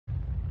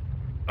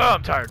Oh,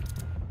 I'm tired.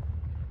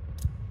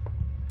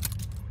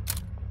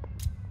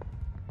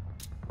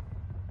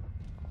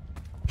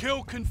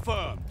 Kill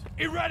confirmed.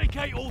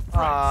 Eradicate all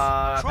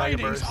threats.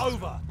 Training's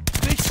over.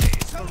 This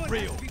shit is for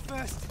real.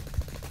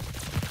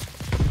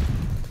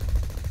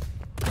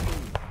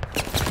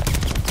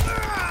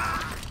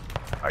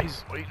 Oh,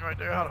 he's waiting right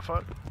there. How the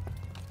fuck?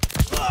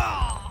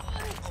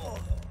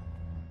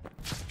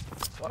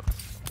 Fuck.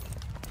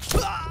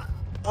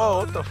 Oh,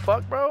 what the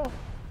fuck, bro?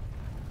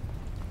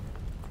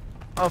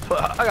 I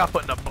got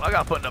put in the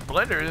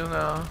blender, you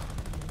know.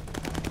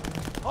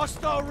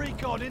 Hostile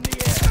recon in the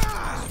air.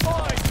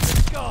 Spies in the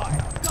sky.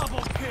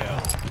 Double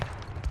kill.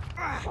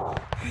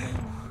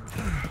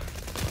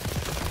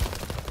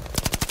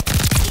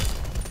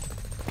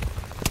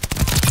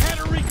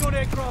 Counter recon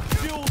aircraft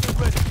fueled and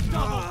ready.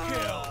 Double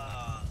kill.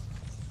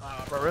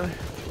 Bro, really?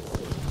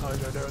 Oh,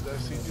 he's right there with that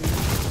CG.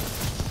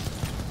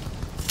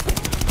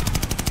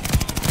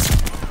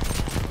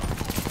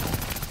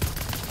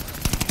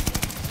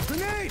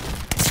 Grenade!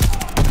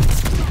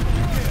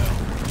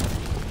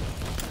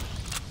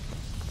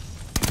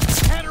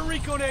 Counter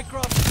recon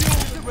aircraft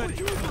fueled and ready.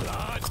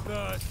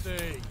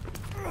 Bloodthirsty.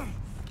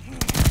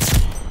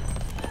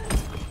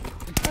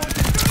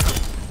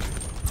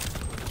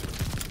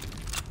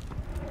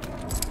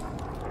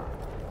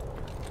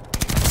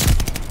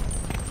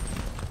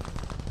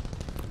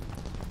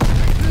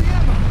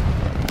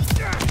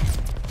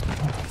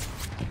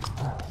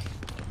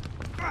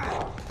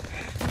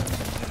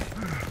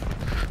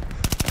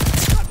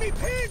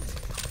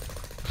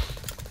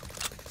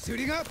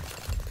 Suiting up.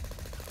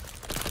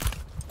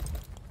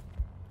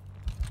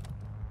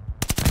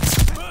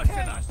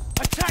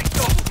 Attack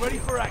dogs ready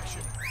for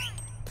action.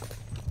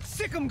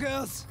 Sick 'em,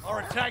 girls. Our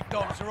attack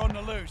dogs are on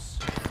the loose.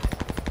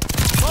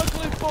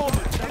 Local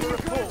informants have a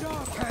report.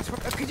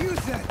 I could use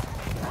that.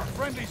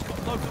 Friendly's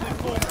got local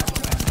informants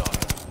on their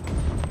side.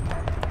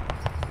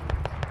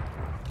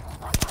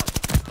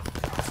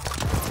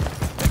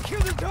 They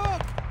killed a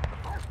dog.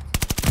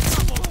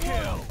 Double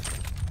kill.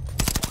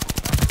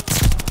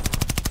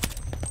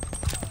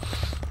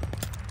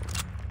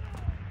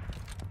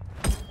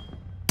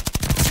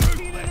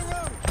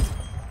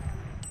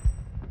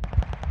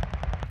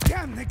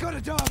 Damn, they got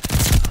a dog.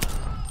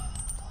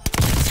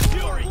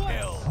 Fury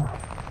kill.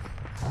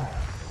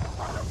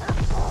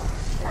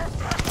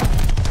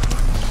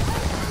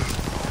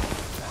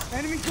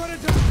 Enemy got a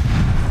dog.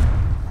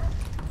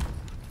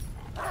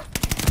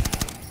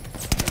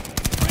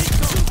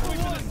 Recon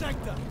to the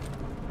sector.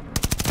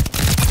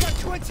 Got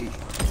 20.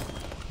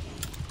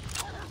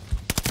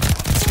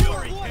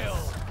 Fury kill.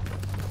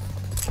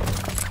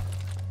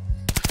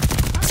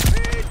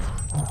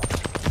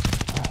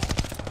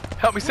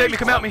 Help me, save me,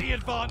 come help me.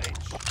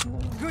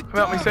 Good Come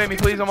help me, save me,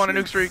 please. I'm on a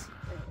nuke streak.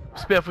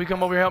 Spiff, will you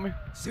come over here, help me?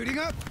 Suiting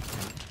up.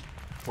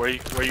 Where you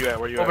at?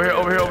 Where you Over at?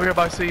 here, over here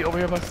by C, over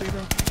here by C,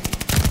 bro.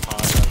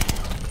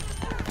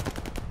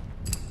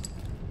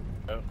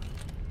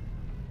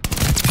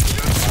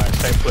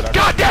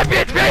 Got that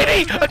bitch,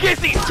 baby!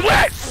 Against these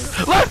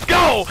sweats! Let's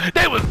go!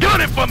 They was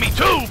gunning for me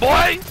too,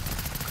 boy!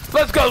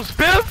 Let's go,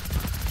 Spiff!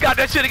 Got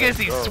that shit against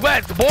these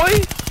sweats,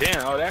 boy!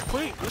 Damn, oh that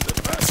quick.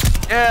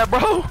 Yeah,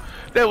 bro.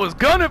 They was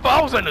gunning for.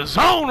 I was in the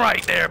zone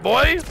right there,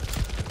 boy.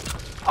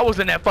 I was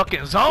in that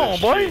fucking zone,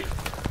 boy.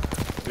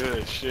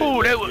 Good shit.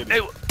 Ooh, they was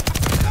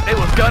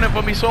gunning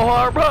for me so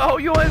hard, bro. Oh,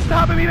 you ain't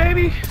stopping me,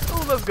 baby.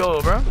 Ooh, let's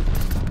go, bro.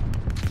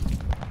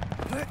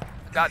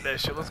 Got that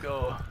shit. Let's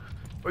go.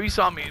 Bro, you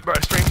saw me, bro.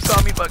 Stream, you saw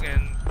me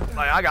fucking.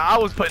 Like I got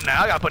putting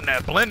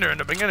that blender in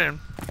the beginning.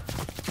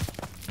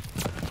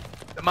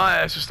 And my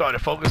ass just started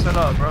focusing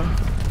up, bro.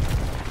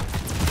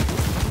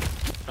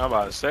 I'm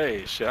about to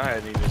say, shit, I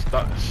hadn't even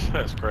thought.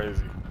 That's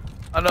crazy.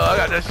 I know, I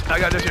got this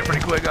shit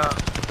pretty quick,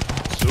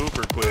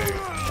 Super quick.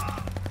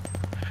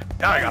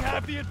 Yeah, I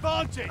have the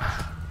advantage.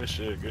 Good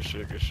shit, good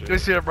shit, good shit.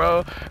 Good shit,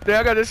 bro. Then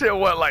I got this shit,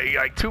 what,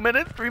 like 2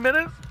 minutes, 3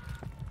 minutes?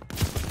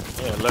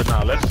 Yeah, let's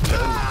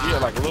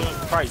like a little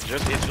fight,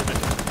 just hit 2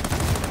 minutes.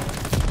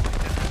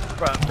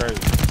 Bro,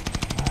 Crazy.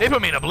 they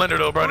put me in a blender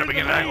though, bro, in the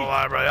beginning. I ain't gonna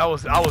lie, bro. I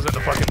was in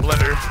the fucking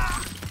blender.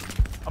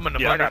 I'm in the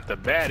blender. I got the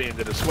bad end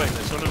of the sweat.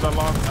 As soon as I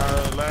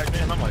lagged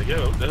in, I'm like,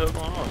 yo, what the hell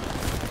going on?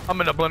 I'm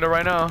in the blender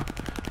right now.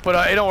 But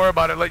hey, don't worry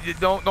about it. Like,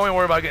 don't even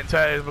worry about getting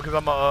tags because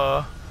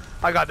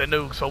I got the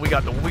nuke, so we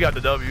got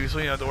the W, so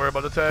you don't have to worry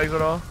about the tags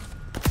at all.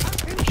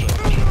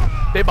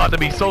 They about to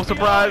be so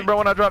surprised, bro,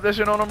 when I drop this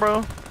shit on them,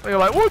 bro. They're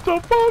like, what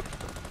the fuck?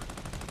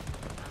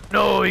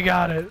 No, he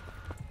got it.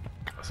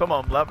 Some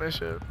of them laughing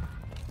shit.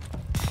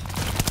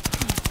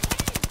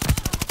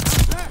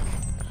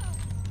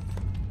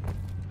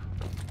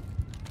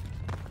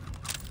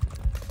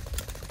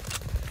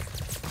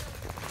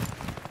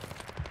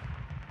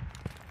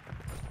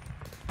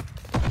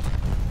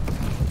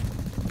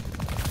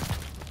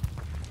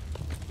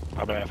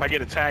 I mean, if I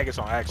get a tag, it's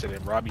on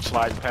accident, bro. I be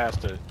sliding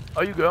past the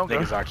you go.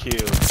 niggas I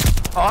killed.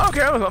 Oh, I don't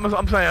care.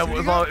 I'm saying,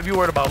 as long, if you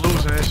worried about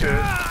losing this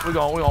shit, we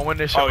gonna win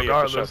this shit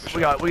regardless. For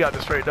sure. We got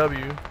the straight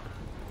W.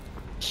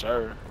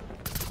 Sure.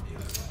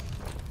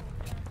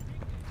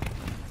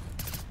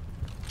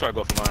 Try to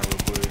go for mine real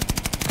quick.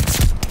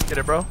 Get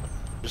it, bro.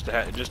 Just to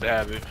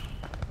have it.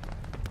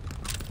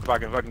 If I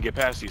can get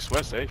past these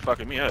sweats, they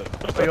fucking me up.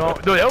 Dude,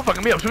 they were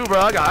fucking me up too, bro.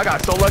 I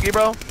got so lucky,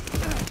 bro.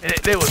 And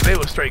they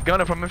was straight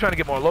gunning from me. I'm trying to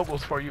get more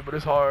locals for you, but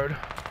it's hard.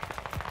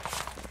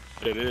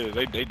 It is.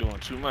 They doing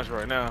too much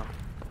right now.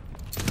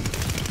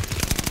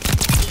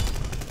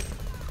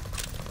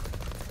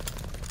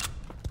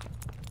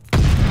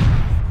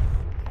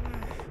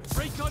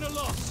 Recon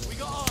aloft. We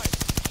got eyes.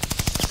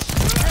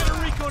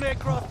 Counter recon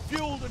aircraft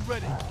fueled and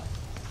ready.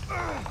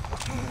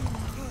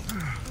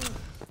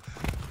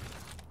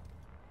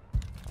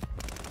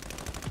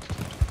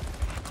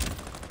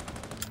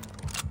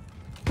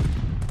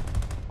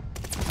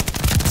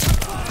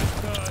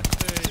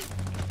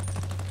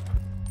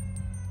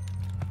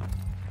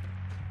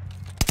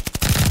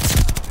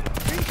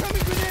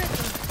 Incoming grenade!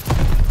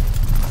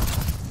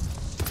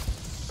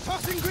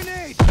 Tossing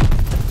grenade!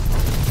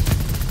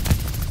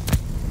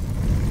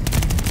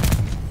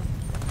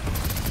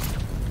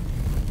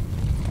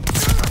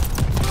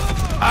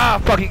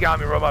 Ah, fuck, he got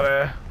me, bro. My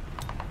bad.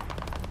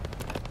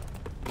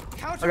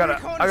 I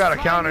got a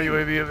counter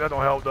UAV. That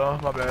don't help though.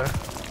 My bad.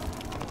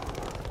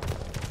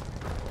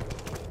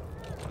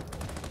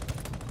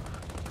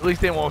 At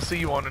least they won't see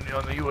you on the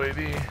UAV.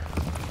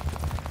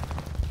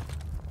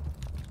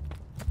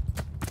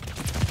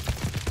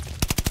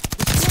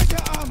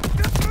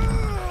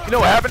 You know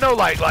what happened though?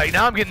 Like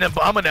now I'm in that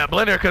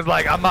blender because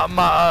like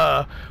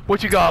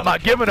my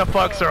giving a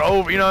fucks are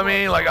over. You know what I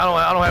mean? Like I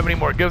don't have any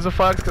more gives a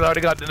fucks because I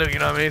already got the nuke. You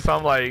know what I mean? So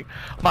I'm like,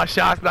 my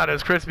shot's not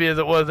as crispy as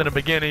it was in the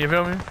beginning. You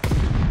feel me?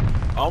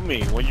 On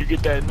me, when you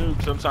get that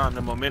nuke, sometimes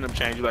the momentum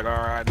change. You're like, all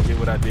right, I did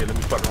what I did. Let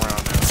me fuck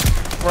around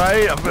now.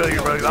 Right? I feel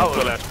you, bro. I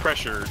feel that's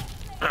pressured.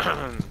 Yeah,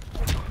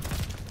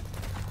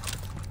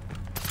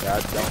 I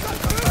don't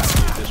think I'm about to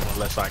get this one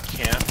unless I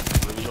camp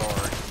really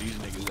hard. These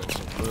niggas are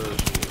some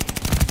bullshit.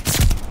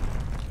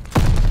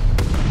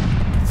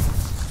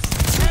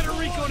 Counter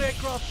recon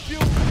aircraft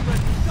fueled and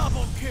ready.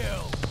 Double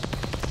kill.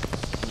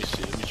 Let me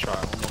see. Let me try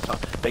one more time.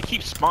 They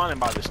keep spawning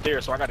by the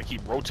stairs, so I got to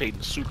keep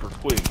rotating super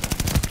quick.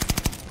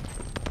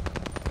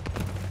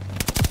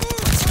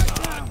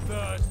 I'm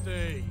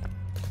thirsty.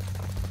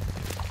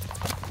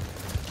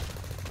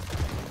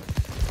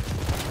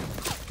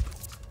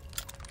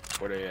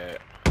 Where they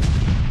at?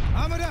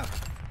 Armored up!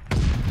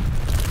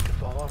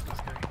 Fall off this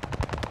guy.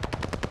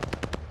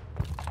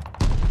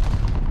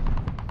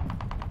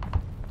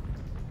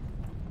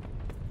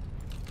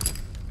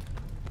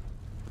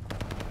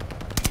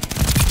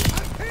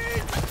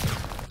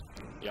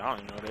 Yeah, I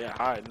don't even know they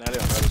hiding. Now they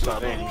on the other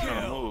side. They ain't even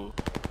trying to move.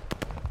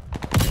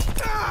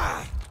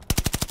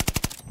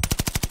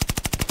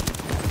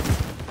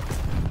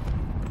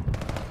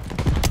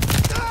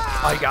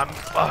 Oh, he got me.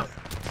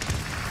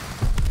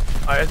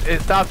 Alright,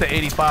 it stops at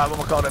 85. I'm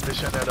gonna call that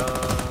mission at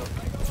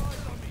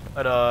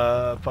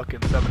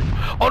fucking 70.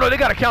 Oh no, they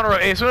got a counter.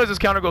 Hey, as soon as this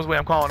counter goes away,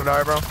 I'm calling it.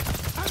 Alright, bro.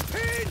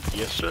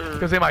 Yes, sir.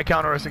 Because they might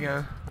counter us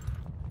again.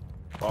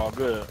 All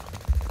good.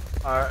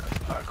 Alright,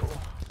 cool.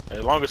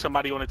 As long as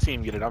somebody on the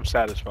team get it, I'm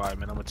satisfied,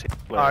 man. I'm gonna take.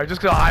 Alright,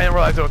 just because I didn't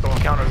realize they were throwing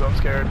counters, so I'm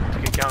scared to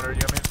get countered.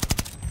 You know what I mean?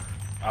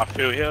 I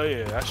feel hell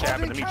yeah. That shit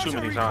happened to me too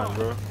many times,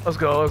 bro. Let's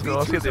go.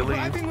 Let's see if they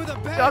leave.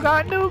 Y'all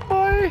got nuke,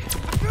 boy.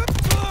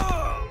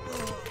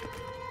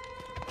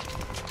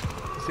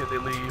 Let's see if they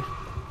leave.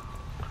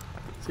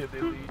 See if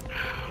they leave.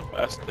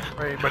 That's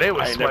Right, but they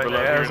was sweating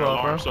their ass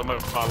off, bro. So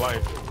much in my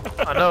life.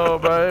 I know,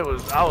 bro.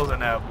 I was in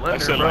that blender,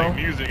 That shit bro. like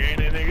music, ain't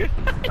it, nigga?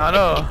 I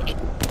know.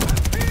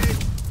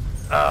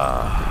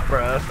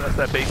 Bro, that's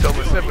that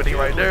Beethoven symphony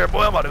right there.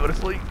 Boy, I'm about to go to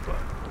sleep.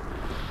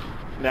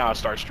 Now I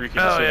start streaking.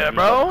 Oh yeah,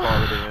 bro.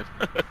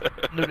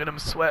 Look at them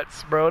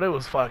sweats, bro. They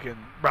was fucking.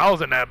 Bro, I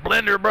was in that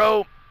blender,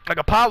 bro. Like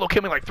Apollo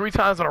killed me like 3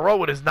 times in a row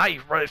with his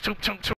knife, bro. Choop, choop, choop.